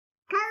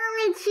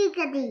in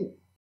Chickadee.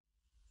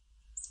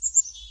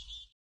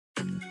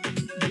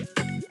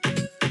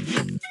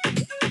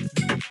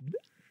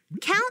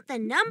 Count the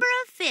number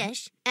of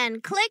fish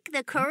and click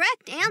the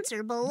correct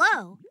answer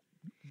below.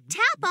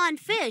 Tap on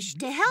fish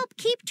to help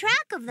keep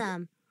track of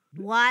them.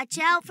 Watch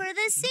out for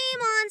the sea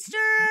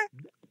monster.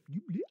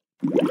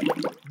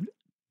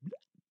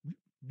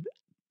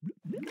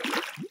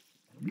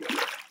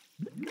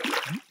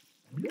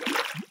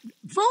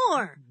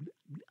 4.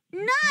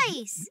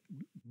 Nice.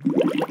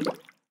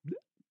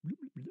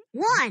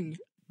 1.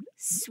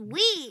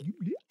 Sweet.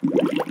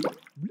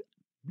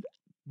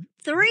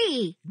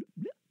 3.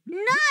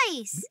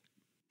 Nice.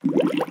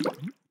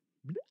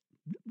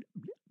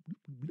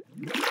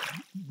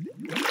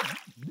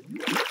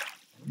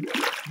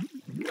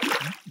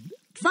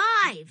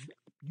 5.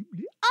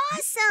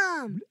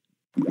 Awesome.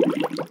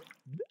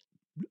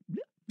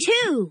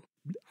 2.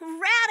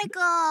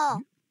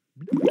 Radical.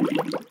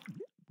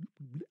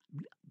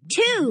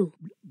 2.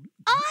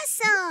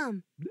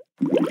 Awesome.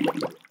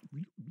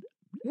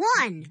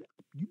 1.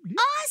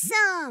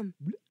 Awesome.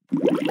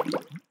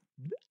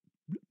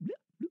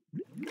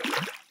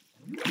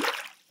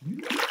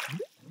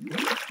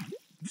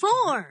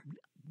 4.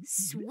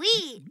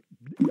 Sweet.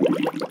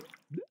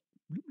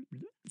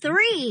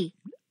 3.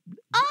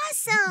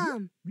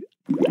 Awesome.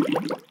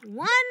 1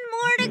 more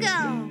to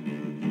go.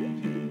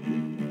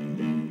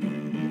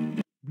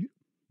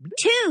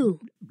 2.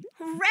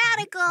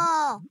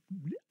 Radical.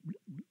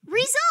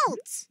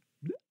 Results.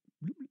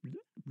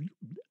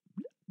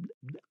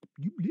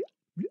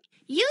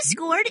 You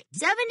scored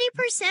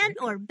 70%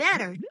 or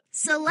better.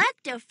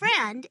 Select a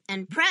friend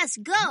and press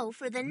go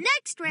for the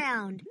next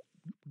round.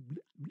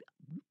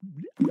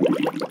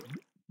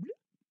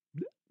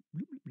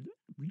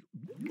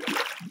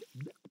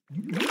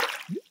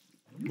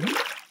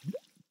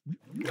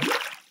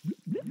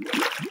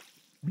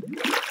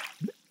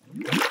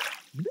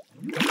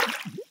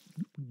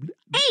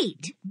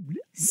 Eight.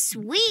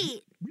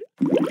 Sweet.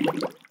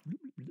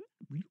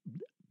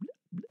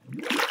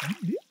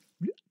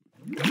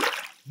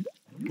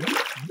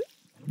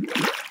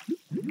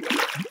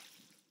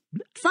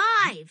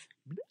 5.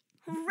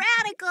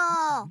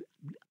 Radical.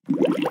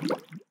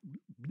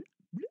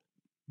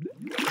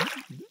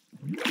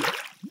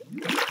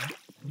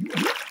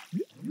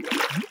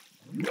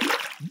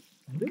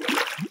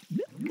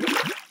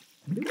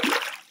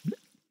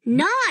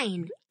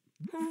 9.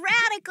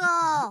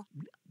 Radical.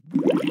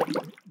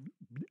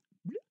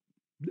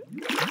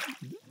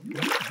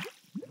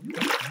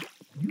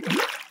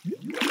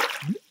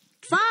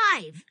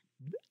 5.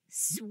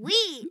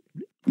 Sweet.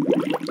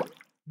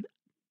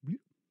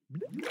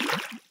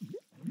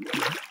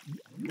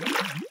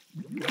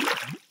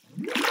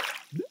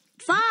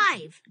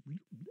 5.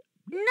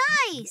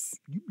 Nice.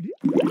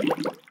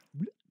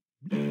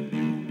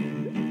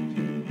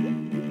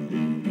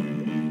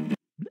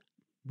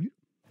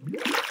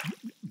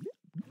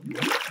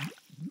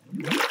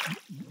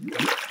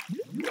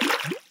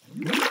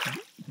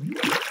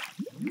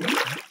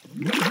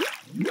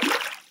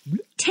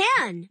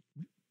 10.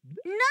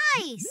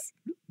 Nice.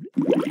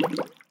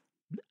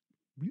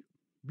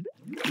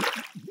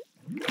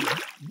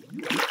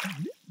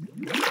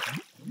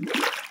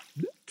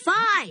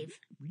 5.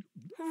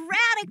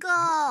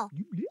 Radical.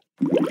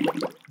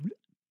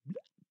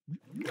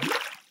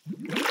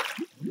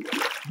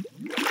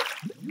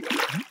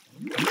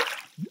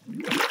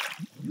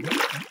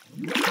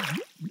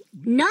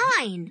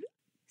 9.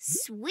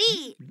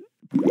 Sweet.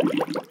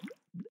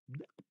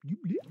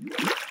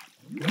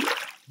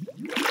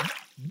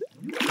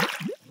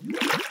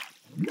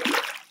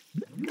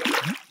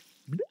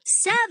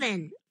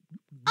 7.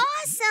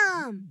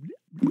 Awesome.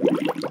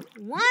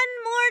 1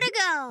 more to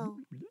go.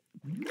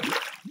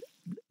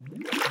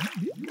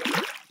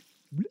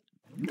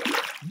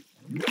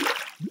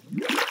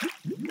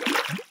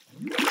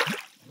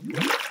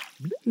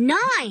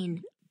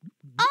 9.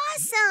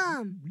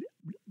 Awesome.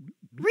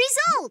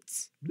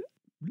 Results.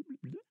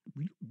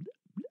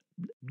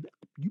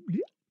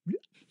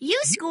 You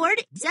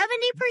scored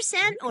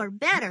 70% or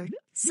better.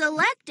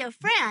 Select a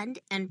friend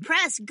and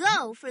press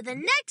go for the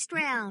next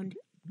round.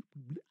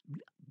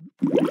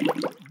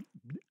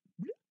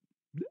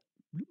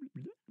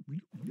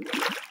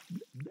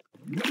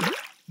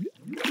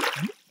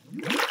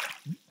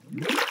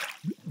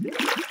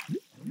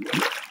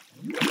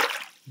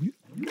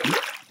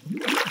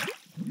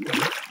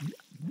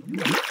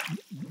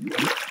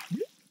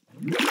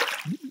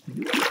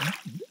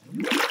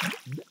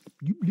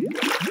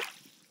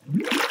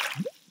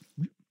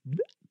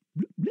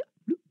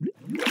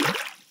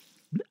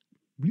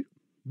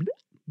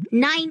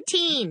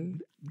 $19.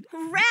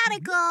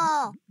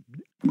 Radical.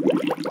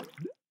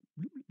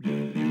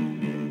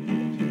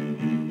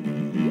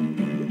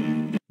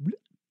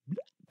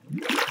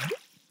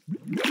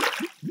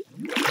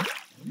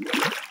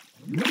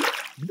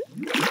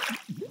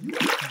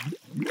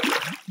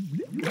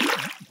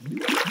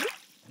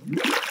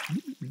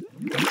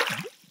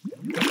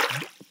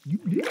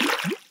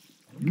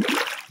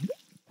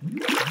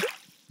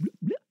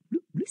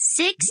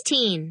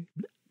 16.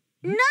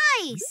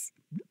 Nice.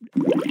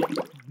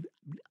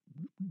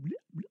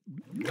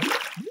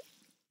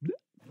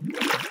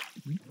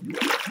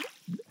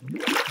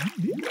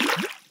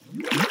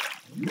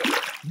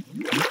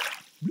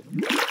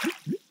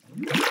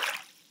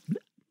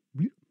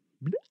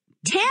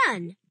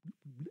 $10.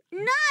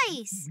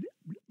 Nice!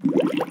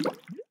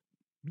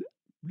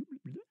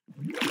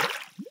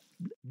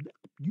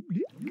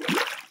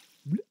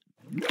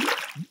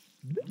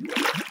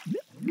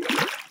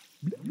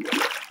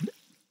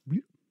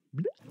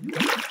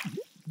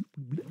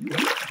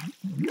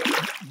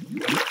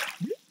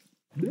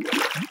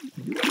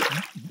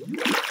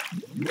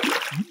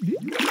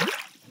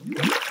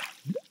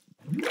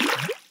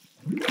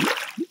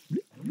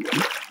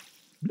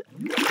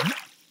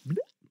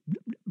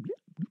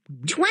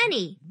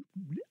 $20.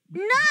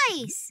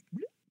 Nice!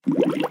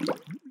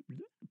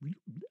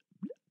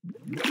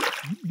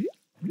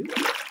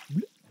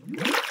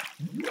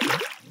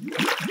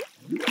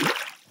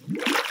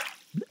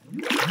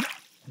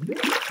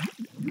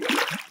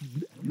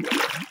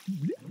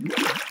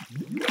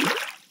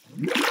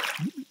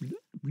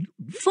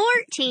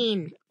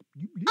 $14.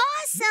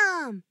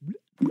 Awesome!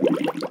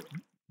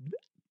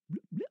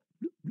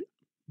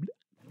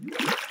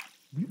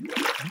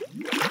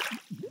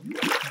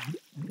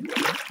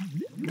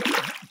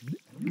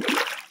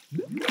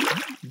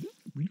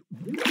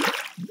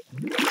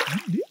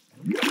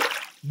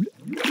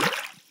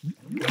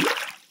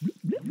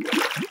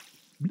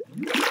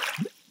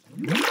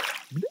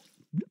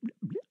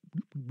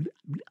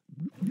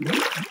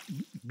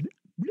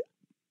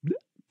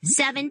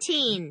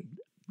 $17.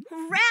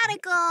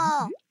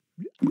 Radical!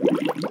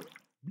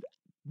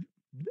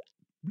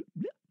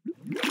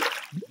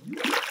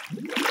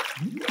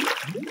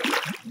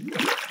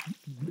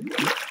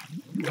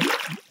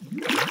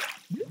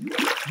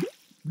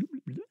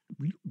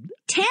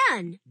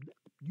 $10.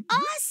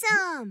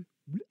 Awesome!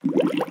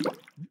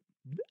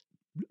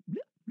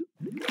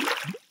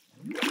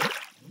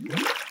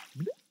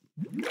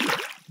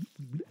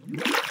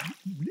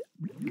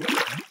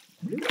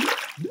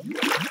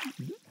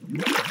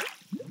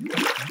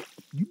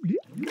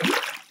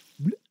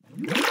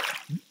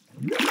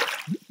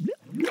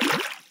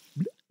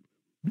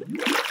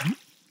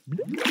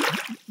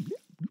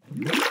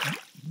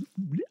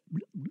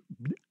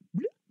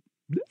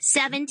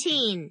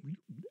 $17.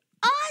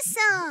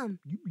 Awesome!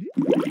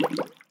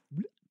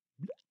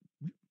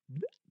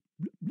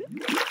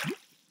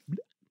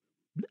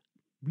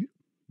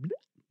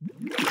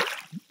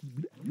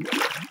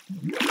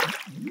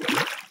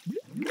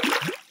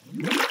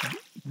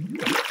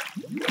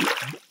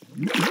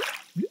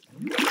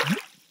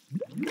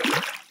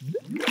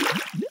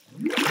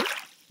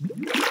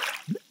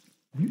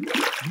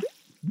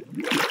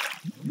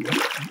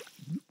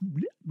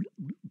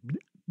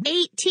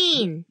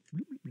 $18.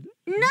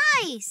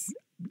 Nice!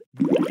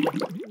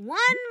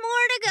 One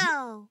more to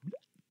go.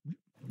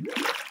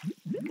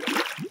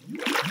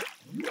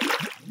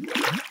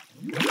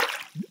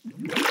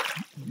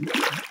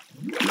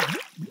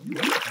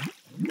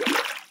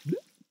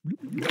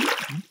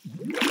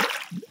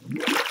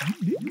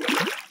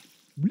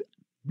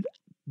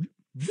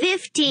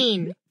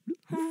 $15.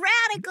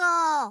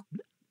 Radical!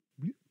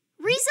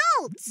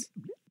 Results!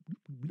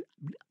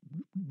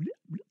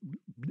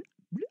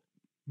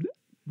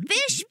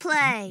 Fish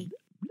play.